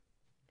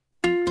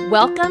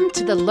Welcome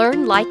to the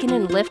Learn, Liken,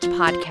 and Lift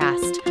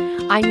podcast.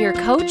 I'm your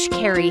coach,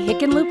 Carrie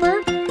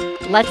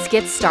Hickenlooper. Let's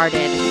get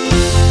started.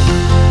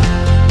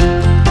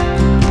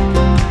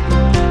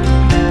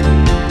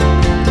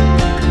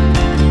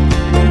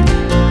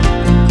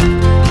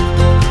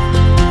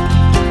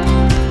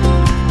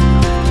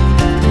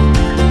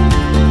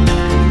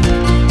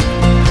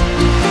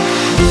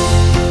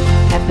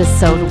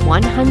 Episode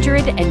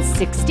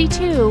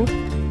 162,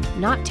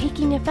 Not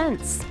Taking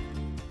Offense.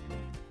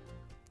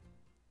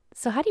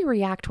 So how do you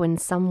react when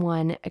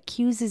someone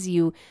accuses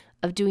you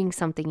of doing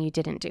something you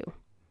didn't do,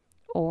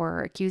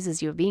 or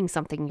accuses you of being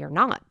something you're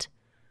not?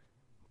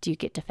 Do you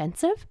get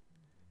defensive?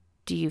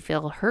 Do you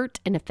feel hurt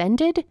and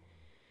offended?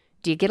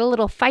 Do you get a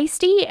little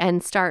feisty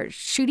and start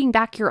shooting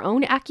back your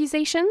own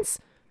accusations,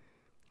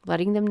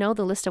 letting them know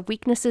the list of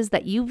weaknesses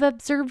that you've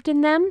observed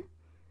in them?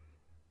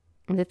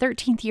 In the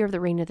 13th year of the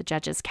reign of the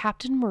judges,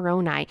 Captain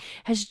Moroni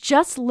has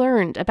just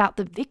learned about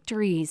the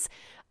victories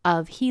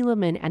of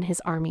Helaman and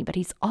his army, but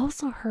he's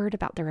also heard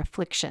about their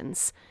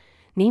afflictions,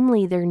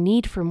 namely their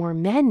need for more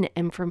men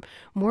and for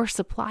more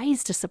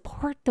supplies to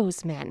support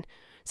those men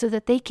so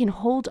that they can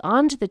hold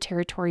on to the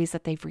territories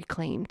that they've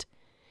reclaimed.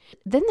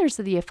 Then there's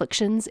the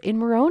afflictions in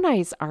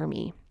Moroni's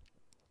army.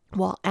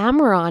 While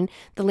Ammoron,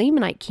 the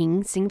Lamanite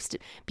king, seems to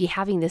be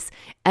having this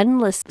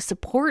endless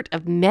support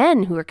of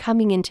men who are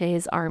coming into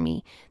his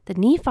army, the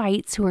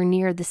Nephites who are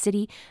near the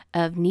city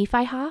of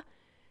Nephihah,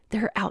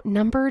 they're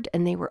outnumbered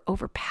and they were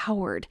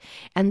overpowered.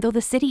 And though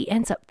the city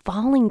ends up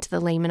falling to the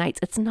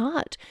Lamanites, it's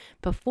not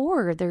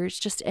before. There's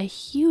just a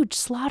huge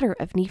slaughter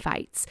of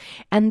Nephites.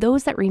 And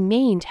those that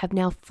remained have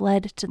now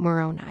fled to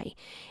Moroni.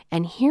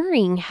 And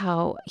hearing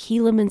how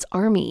Helaman's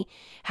army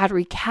had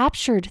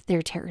recaptured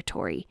their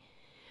territory,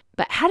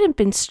 but hadn't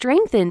been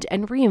strengthened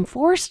and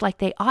reinforced like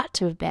they ought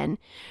to have been,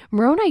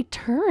 Moroni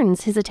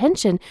turns his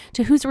attention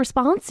to whose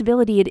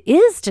responsibility it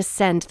is to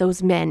send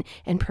those men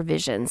and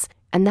provisions.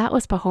 And that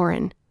was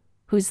Pahoran,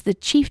 who's the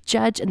chief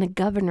judge and the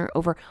governor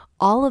over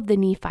all of the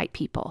Nephite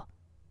people.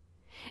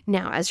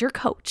 Now, as your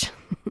coach,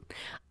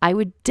 I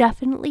would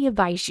definitely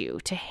advise you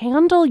to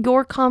handle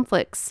your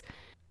conflicts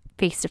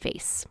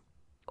face-to-face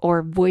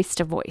or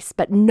voice-to-voice,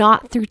 but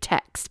not through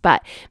text.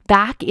 But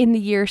back in the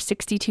year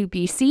 62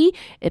 BC,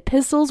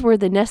 epistles were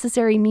the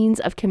necessary means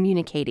of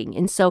communicating.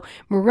 And so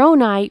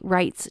Moroni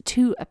writes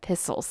 2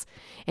 epistles,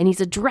 and he's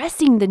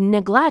addressing the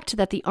neglect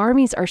that the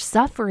armies are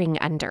suffering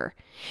under.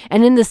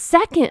 And in the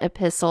second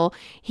epistle,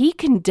 he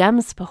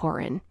condemns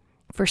Pahoran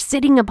for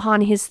sitting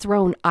upon his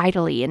throne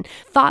idly and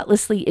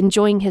thoughtlessly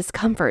enjoying his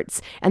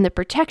comforts and the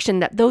protection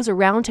that those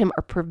around him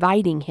are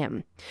providing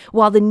him,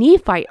 while the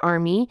Nephite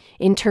army,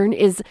 in turn,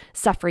 is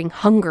suffering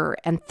hunger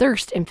and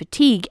thirst and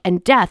fatigue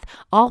and death,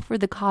 all for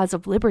the cause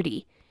of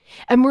liberty.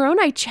 And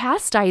Moroni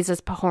chastises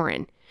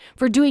Pahoran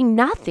for doing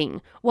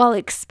nothing while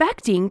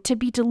expecting to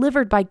be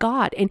delivered by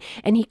God. And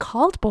he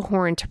called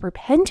Pahoran to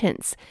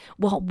repentance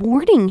while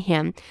warning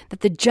him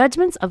that the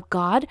judgments of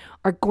God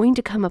are going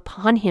to come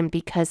upon him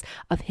because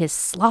of his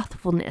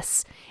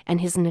slothfulness and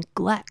his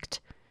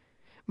neglect.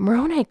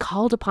 Moroni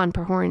called upon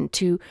Pahoran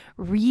to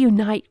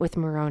reunite with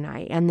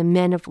Moroni and the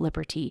men of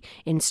liberty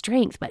in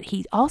strength, but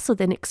he also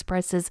then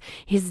expresses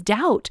his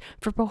doubt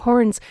for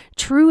Pahoran's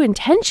true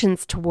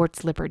intentions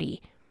towards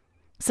liberty,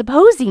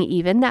 supposing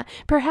even that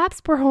perhaps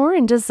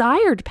Pahoran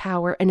desired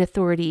power and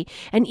authority,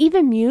 and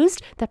even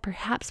mused that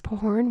perhaps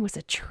Pahoran was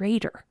a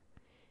traitor.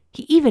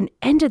 He even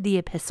ended the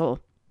epistle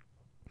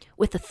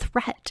with a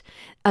threat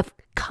of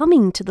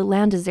coming to the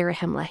land of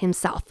Zarahemla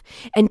himself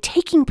and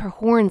taking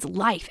Pahoran's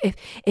life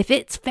if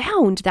it's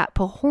found that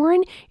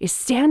Pahoran is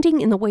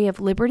standing in the way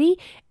of liberty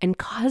and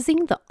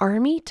causing the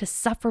army to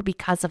suffer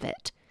because of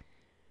it.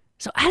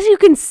 So as you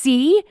can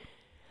see,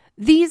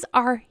 these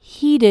are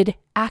heated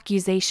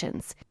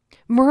accusations.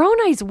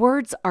 Moroni's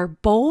words are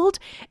bold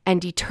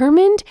and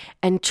determined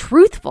and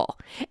truthful,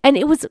 and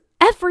it was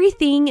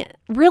everything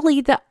really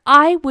that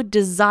I would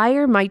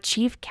desire my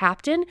chief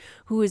captain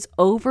who is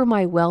over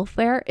my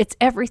welfare. It's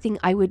everything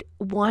I would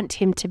want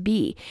him to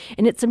be.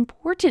 And it's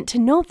important to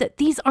note that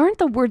these aren't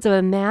the words of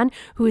a man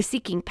who is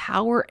seeking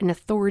power and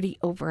authority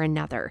over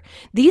another.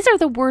 These are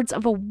the words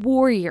of a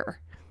warrior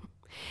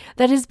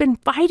that has been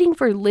fighting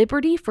for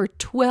liberty for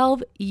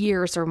 12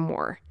 years or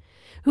more,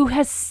 who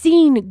has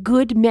seen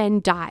good men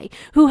die,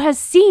 who has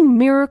seen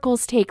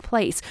miracles take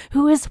place,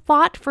 who has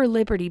fought for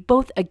liberty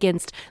both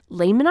against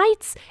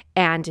Lamanites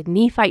and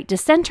Nephite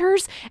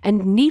dissenters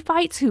and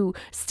Nephites who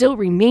still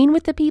remain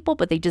with the people,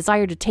 but they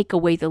desire to take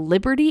away the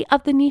liberty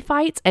of the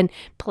Nephites and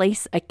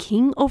place a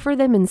king over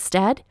them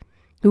instead,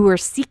 who are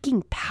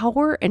seeking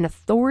power and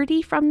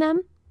authority from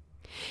them.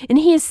 And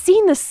he has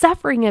seen the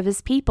suffering of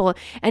his people,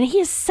 and he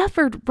has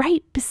suffered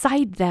right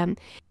beside them.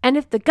 And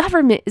if the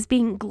government is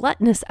being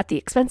gluttonous at the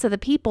expense of the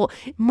people,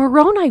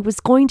 Moroni was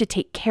going to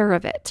take care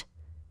of it.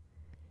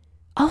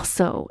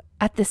 Also,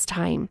 at this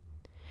time,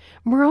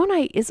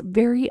 Moroni is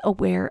very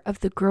aware of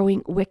the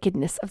growing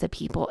wickedness of the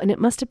people, and it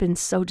must have been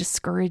so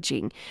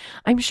discouraging.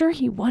 I'm sure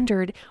he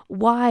wondered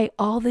why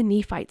all the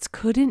Nephites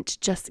couldn't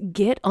just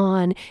get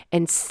on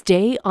and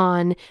stay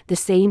on the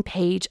same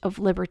page of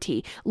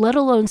liberty, let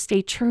alone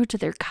stay true to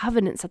their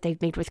covenants that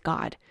they've made with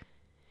God.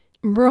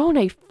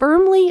 Moroni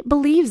firmly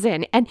believes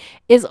in and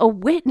is a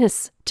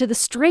witness to the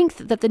strength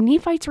that the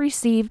Nephites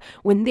receive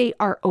when they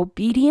are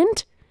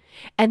obedient,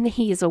 and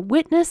he is a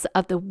witness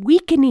of the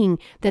weakening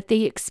that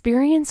they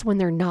experience when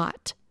they're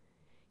not.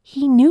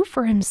 He knew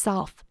for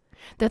himself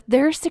that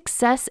their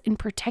success in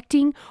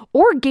protecting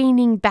or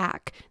gaining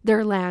back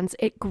their lands,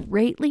 it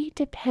greatly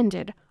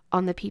depended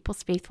on the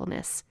people's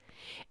faithfulness.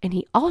 And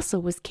he also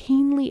was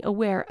keenly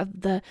aware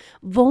of the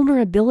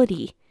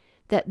vulnerability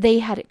that they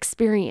had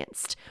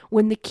experienced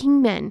when the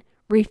kingmen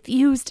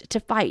refused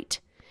to fight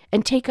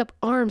and take up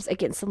arms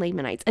against the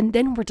Lamanites, and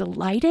then were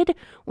delighted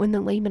when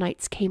the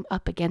Lamanites came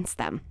up against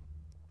them.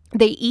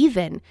 They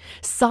even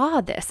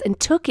saw this and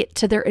took it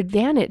to their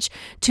advantage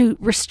to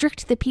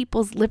restrict the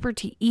people's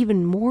liberty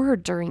even more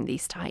during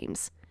these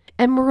times.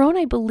 And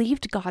Moroni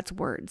believed God's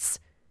words.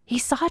 He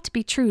saw it to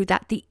be true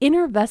that the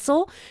inner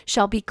vessel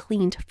shall be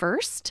cleaned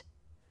first,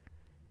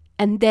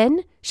 and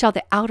then shall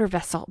the outer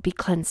vessel be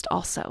cleansed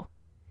also.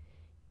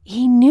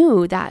 He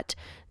knew that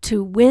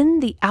to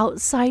win the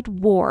outside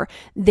war,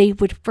 they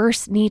would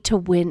first need to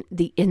win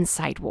the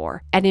inside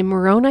war. And in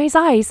Moroni's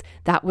eyes,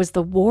 that was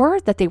the war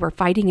that they were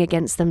fighting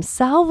against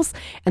themselves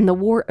and the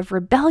war of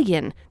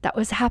rebellion that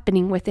was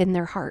happening within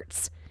their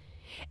hearts.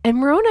 And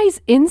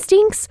Moroni's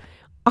instincts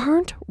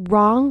aren't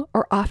wrong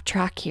or off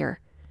track here.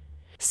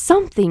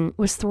 Something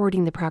was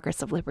thwarting the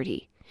progress of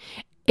liberty.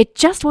 It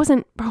just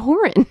wasn't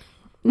Pahoran.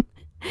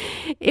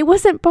 It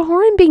wasn't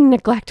Pahoran being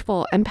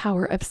neglectful and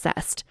power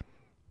obsessed.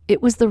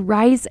 It was the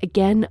rise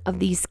again of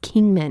these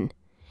kingmen.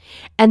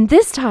 And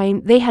this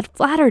time they had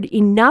flattered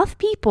enough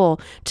people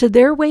to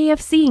their way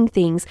of seeing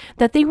things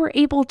that they were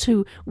able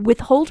to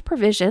withhold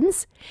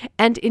provisions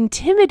and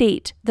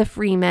intimidate the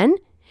freemen,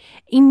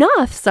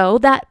 enough so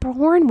that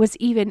Pahoran was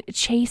even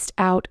chased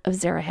out of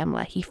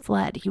Zarahemla. He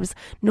fled. He was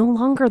no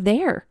longer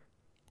there.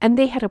 And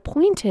they had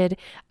appointed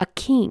a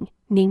king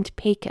named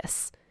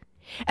Pachus.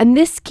 And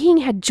this king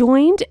had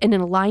joined in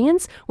an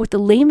alliance with the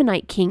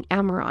Lamanite king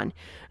Ammoron.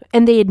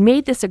 And they had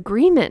made this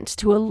agreement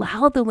to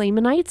allow the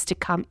Lamanites to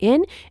come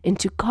in and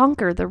to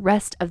conquer the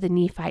rest of the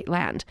Nephite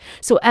land.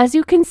 So as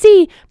you can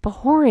see,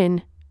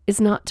 Pahoran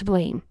is not to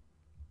blame.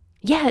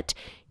 Yet,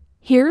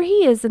 here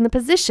he is in the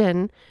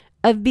position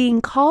of being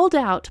called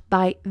out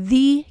by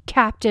the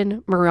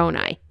Captain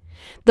Moroni,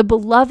 the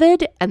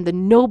beloved and the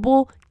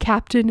noble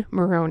Captain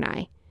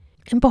Moroni.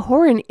 And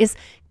Pahoran is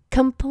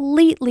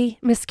completely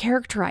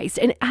mischaracterized.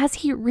 And as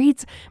he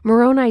reads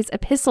Moroni's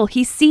epistle,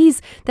 he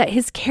sees that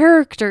his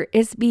character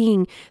is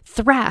being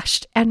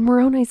thrashed and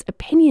Moroni's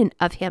opinion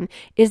of him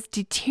is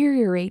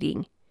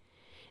deteriorating.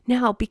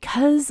 Now,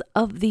 because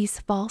of these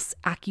false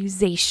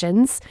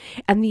accusations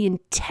and the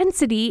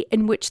intensity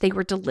in which they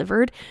were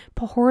delivered,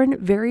 Pahoran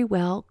very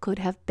well could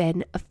have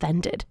been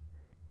offended.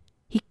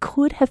 He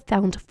could have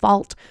found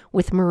fault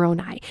with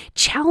Moroni,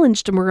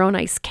 challenged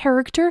Moroni's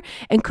character,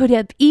 and could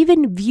have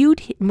even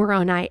viewed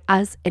Moroni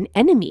as an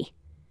enemy.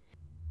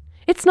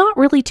 It's not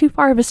really too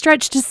far of a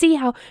stretch to see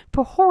how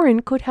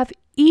Pahoran could have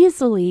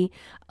easily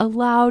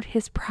allowed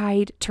his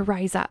pride to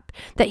rise up,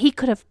 that he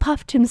could have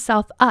puffed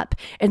himself up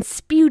and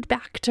spewed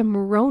back to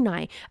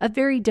Moroni a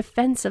very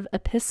defensive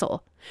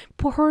epistle.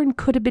 Pahoran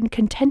could have been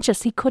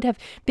contentious. He could have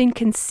been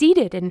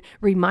conceited and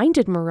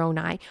reminded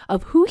Moroni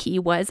of who he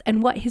was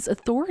and what his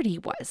authority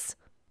was,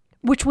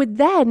 which would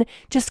then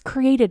just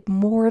created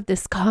more of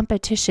this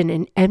competition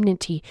and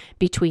enmity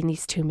between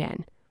these two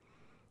men.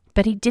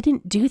 But he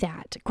didn't do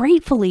that.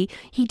 Gratefully,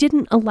 he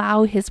didn't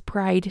allow his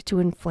pride to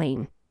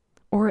inflame.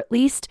 Or at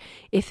least,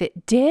 if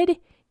it did,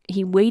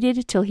 he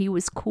waited till he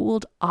was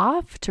cooled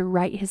off to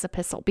write his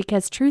epistle,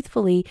 because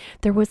truthfully,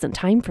 there wasn't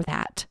time for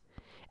that.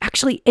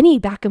 Actually, any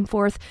back and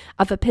forth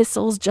of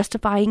epistles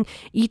justifying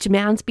each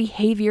man's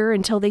behavior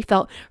until they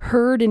felt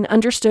heard and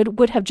understood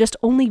would have just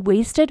only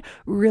wasted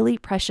really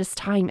precious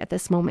time at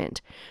this moment.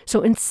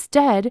 So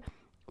instead,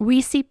 we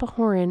see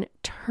Pahoran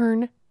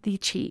turn the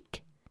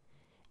cheek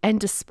and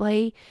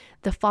display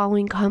the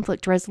following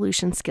conflict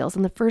resolution skills.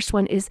 And the first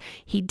one is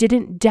he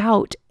didn't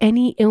doubt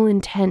any ill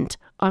intent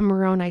on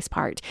Moroni's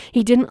part.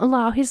 He didn't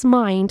allow his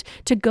mind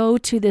to go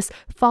to this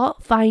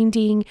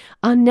fault-finding,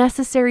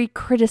 unnecessary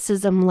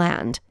criticism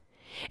land.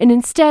 And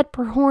instead,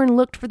 Pahoran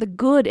looked for the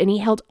good and he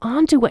held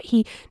on to what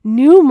he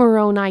knew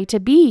Moroni to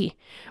be.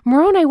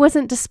 Moroni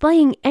wasn't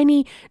displaying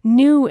any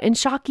new and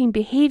shocking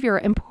behavior,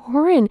 and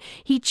Pahoran,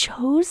 he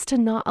chose to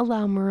not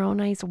allow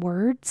Moroni's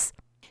words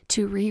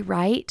to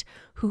rewrite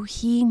who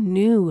he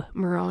knew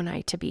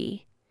Moroni to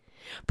be.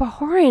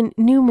 Pahoran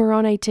knew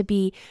Moroni to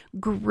be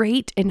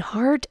great in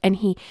heart, and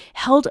he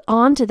held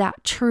on to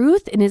that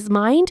truth in his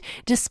mind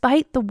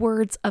despite the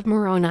words of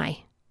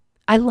Moroni.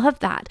 I love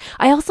that.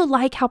 I also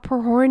like how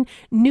Pahoran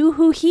knew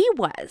who he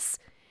was.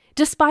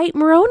 despite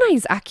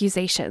Moroni's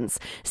accusations.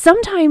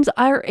 Sometimes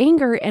our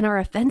anger and our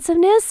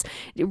offensiveness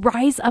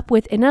rise up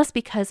within us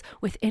because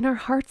within our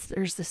hearts,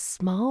 there's this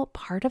small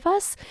part of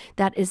us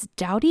that is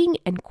doubting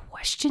and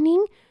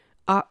questioning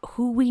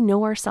who we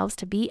know ourselves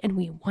to be. And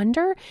we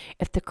wonder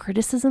if the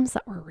criticisms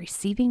that we're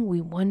receiving, we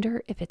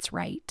wonder if it's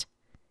right.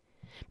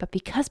 But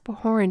because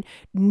Pahoran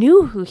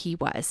knew who he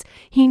was,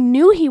 he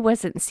knew he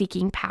wasn't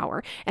seeking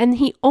power, and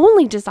he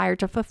only desired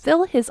to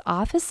fulfill his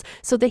office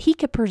so that he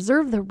could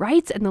preserve the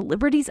rights and the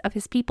liberties of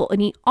his people.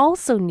 And he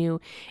also knew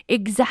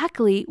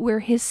exactly where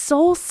his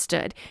soul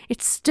stood.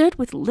 It stood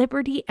with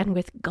liberty and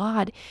with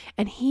God,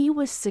 and he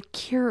was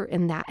secure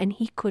in that, and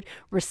he could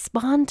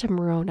respond to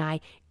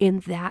Moroni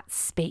in that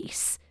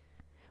space,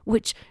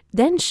 which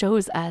then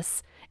shows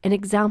us an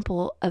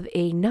example of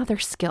another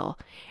skill,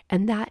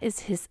 and that is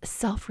his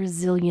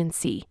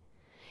self-resiliency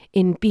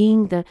in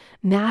being the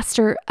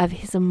master of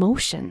his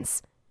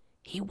emotions.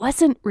 He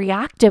wasn't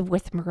reactive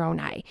with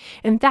Moroni.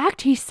 In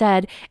fact, he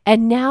said,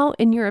 "And now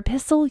in your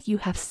epistle you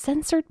have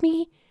censored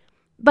me,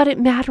 but it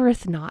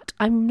mattereth not.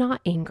 I'm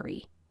not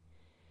angry."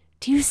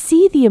 Do you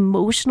see the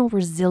emotional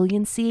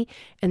resiliency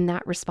in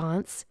that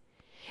response?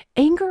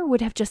 Anger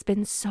would have just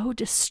been so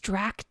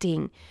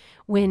distracting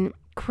when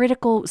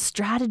critical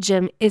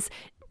stratagem is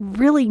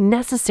really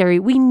necessary.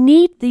 We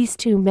need these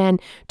two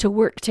men to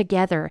work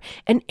together.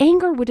 And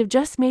anger would have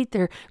just made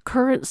their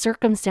current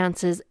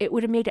circumstances, it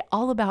would have made it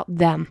all about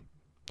them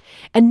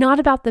and not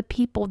about the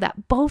people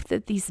that both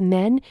of these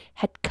men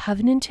had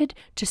covenanted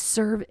to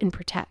serve and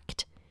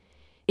protect.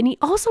 And he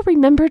also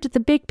remembered the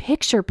big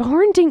picture.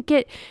 Pahoran didn't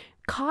get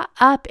caught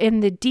up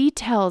in the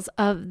details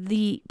of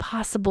the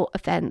possible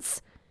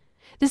offense.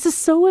 This is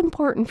so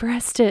important for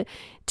us to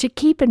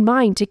keep in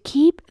mind, to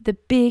keep the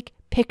big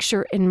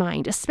picture in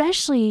mind,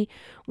 especially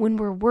when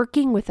we're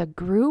working with a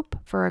group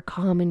for a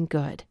common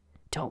good.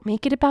 Don't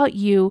make it about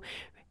you.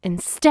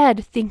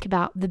 Instead, think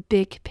about the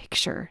big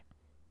picture.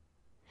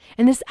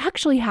 And this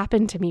actually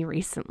happened to me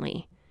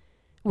recently,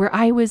 where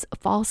I was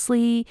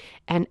falsely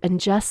and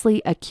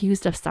unjustly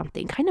accused of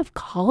something, kind of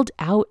called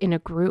out in a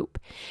group.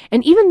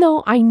 And even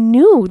though I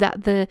knew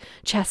that the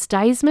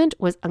chastisement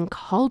was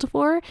uncalled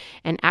for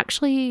and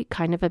actually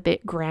kind of a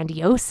bit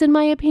grandiose in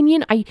my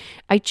opinion,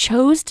 I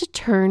chose to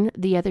turn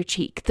the other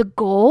cheek. The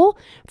goal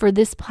for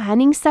this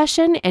planning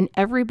session and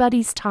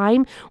everybody's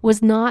time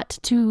was not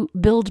to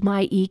build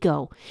my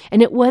ego.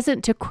 And it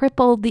wasn't to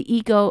cripple the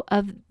ego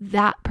of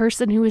that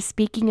person who was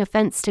speaking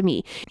offense to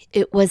me.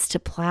 It was to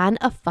plan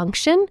a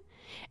function,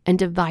 and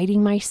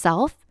dividing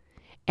myself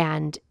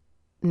and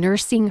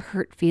nursing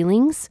hurt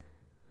feelings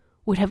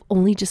would have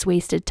only just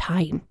wasted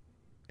time.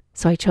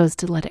 So I chose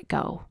to let it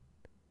go.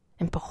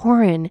 And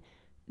Pahoran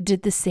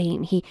did the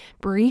same. He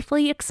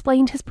briefly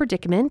explained his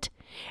predicament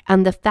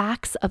and the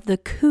facts of the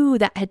coup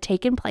that had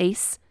taken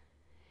place.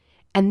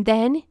 And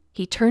then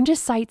he turned his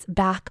sights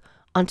back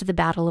onto the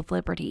Battle of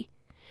Liberty,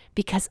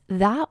 because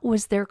that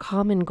was their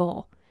common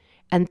goal.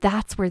 And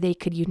that's where they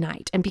could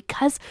unite. And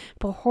because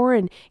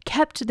Pahoran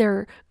kept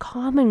their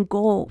common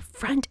goal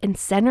front and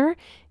center,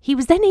 he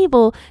was then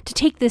able to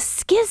take this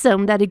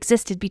schism that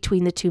existed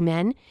between the two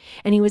men,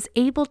 and he was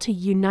able to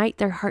unite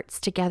their hearts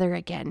together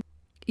again.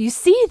 You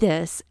see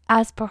this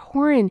as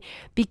Pahoran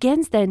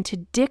begins then to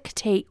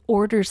dictate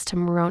orders to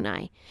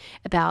Moroni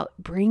about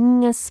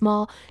bringing a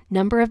small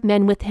number of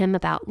men with him,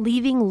 about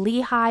leaving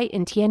Lehi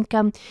and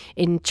Teancum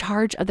in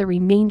charge of the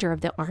remainder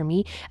of the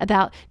army,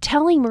 about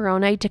telling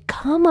Moroni to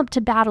come up to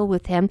battle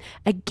with him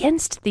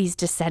against these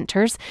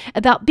dissenters,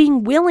 about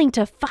being willing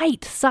to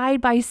fight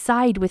side by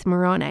side with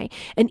Moroni,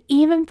 and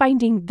even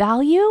finding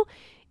value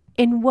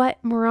in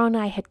what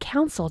Moroni had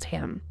counseled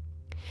him.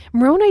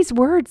 Moroni's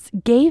words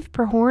gave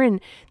Pahoran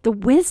the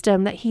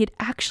wisdom that he had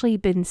actually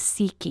been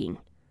seeking.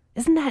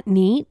 Isn't that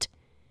neat?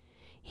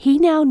 He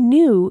now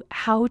knew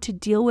how to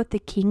deal with the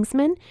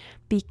kingsmen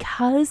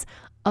because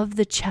of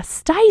the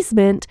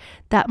chastisement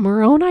that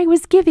Moroni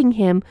was giving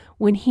him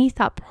when he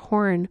thought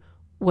Pahoran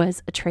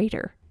was a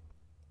traitor.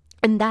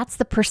 And that's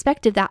the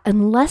perspective that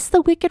unless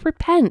the wicked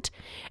repent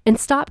and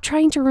stop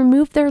trying to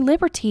remove their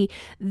liberty,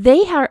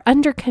 they are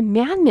under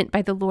commandment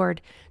by the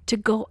Lord to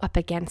go up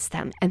against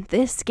them. And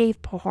this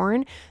gave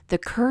Pahoran the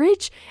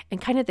courage and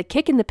kind of the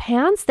kick in the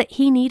pants that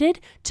he needed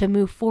to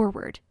move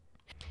forward.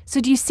 So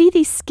do you see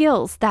these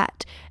skills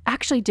that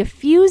actually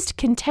diffused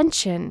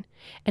contention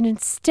and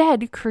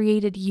instead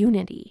created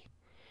unity?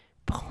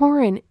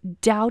 Pahoran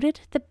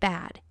doubted the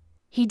bad.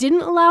 He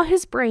didn't allow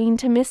his brain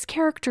to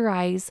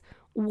mischaracterize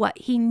what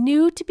he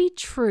knew to be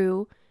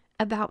true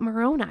about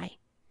Moroni.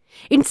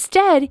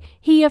 Instead,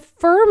 he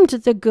affirmed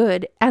the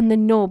good and the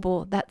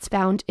noble that's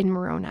found in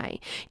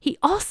Moroni. He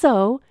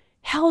also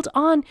held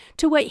on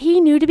to what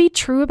he knew to be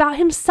true about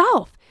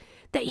himself,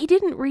 that he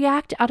didn't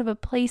react out of a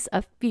place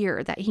of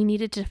fear, that he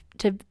needed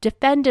to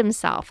defend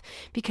himself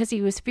because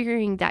he was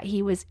fearing that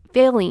he was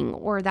failing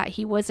or that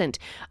he wasn't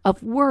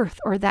of worth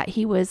or that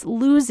he was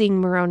losing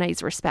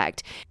Moroni's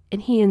respect.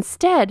 And he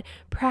instead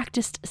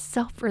practiced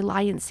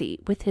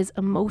self-reliancy with his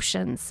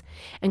emotions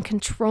and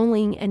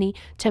controlling any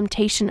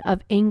temptation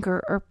of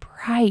anger or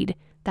pride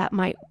that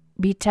might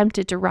be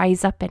tempted to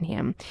rise up in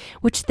him,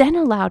 which then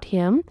allowed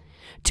him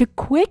to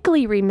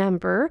quickly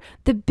remember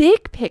the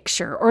big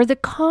picture or the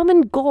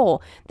common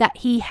goal that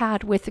he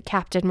had with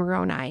Captain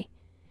Moroni,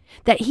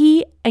 that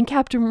he and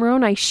Captain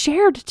Moroni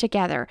shared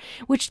together,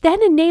 which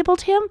then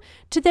enabled him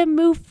to then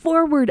move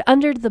forward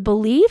under the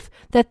belief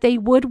that they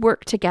would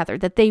work together,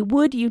 that they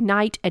would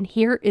unite, and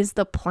here is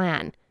the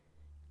plan.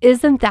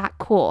 Isn't that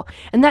cool?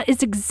 And that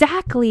is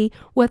exactly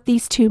what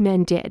these two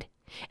men did.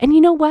 And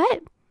you know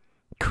what?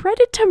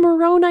 Credit to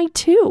Moroni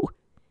too.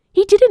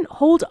 He didn't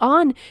hold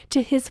on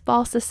to his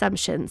false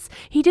assumptions.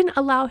 He didn't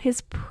allow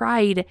his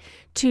pride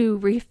to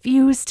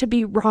refuse to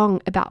be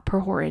wrong about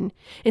Pahoran.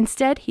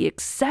 Instead, he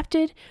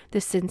accepted the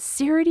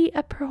sincerity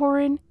of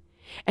Pahoran,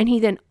 and he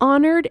then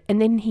honored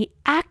and then he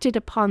acted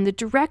upon the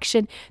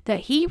direction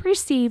that he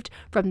received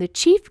from the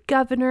chief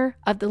governor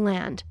of the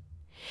land.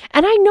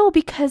 And I know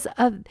because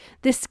of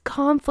this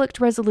conflict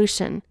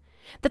resolution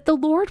that the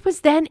Lord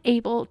was then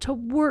able to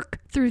work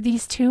through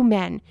these two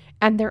men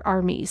and their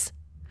armies.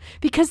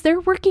 Because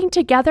they're working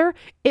together,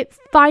 it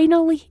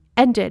finally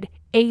ended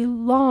a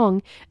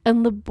long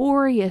and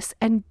laborious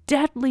and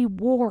deadly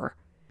war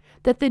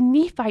that the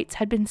Nephites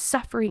had been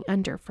suffering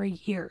under for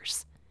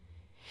years.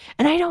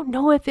 And I don't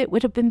know if it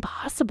would have been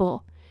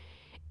possible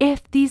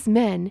if these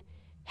men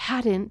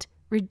hadn't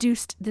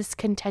reduced this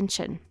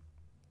contention.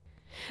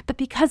 But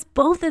because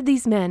both of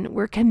these men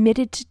were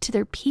committed to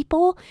their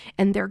people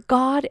and their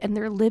God and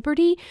their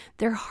liberty,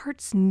 their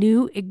hearts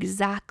knew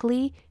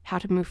exactly how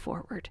to move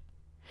forward.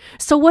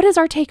 So what is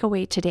our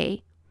takeaway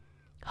today?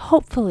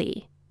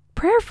 Hopefully,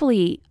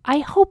 prayerfully, I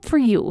hope for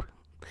you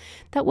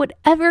that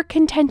whatever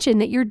contention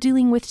that you're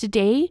dealing with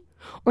today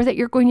or that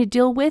you're going to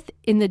deal with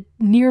in the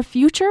near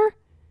future,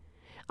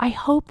 I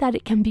hope that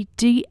it can be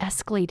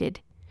de-escalated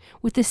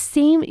with the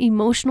same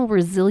emotional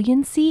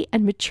resiliency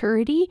and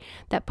maturity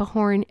that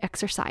Pahoran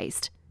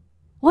exercised.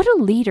 What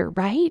a leader,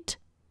 right?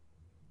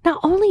 Not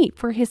only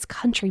for his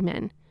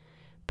countrymen,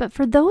 but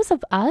for those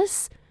of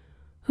us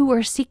who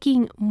are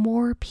seeking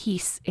more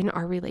peace in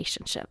our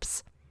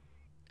relationships.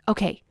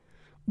 Okay,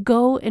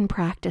 go and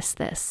practice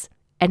this,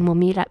 and we'll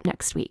meet up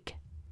next week.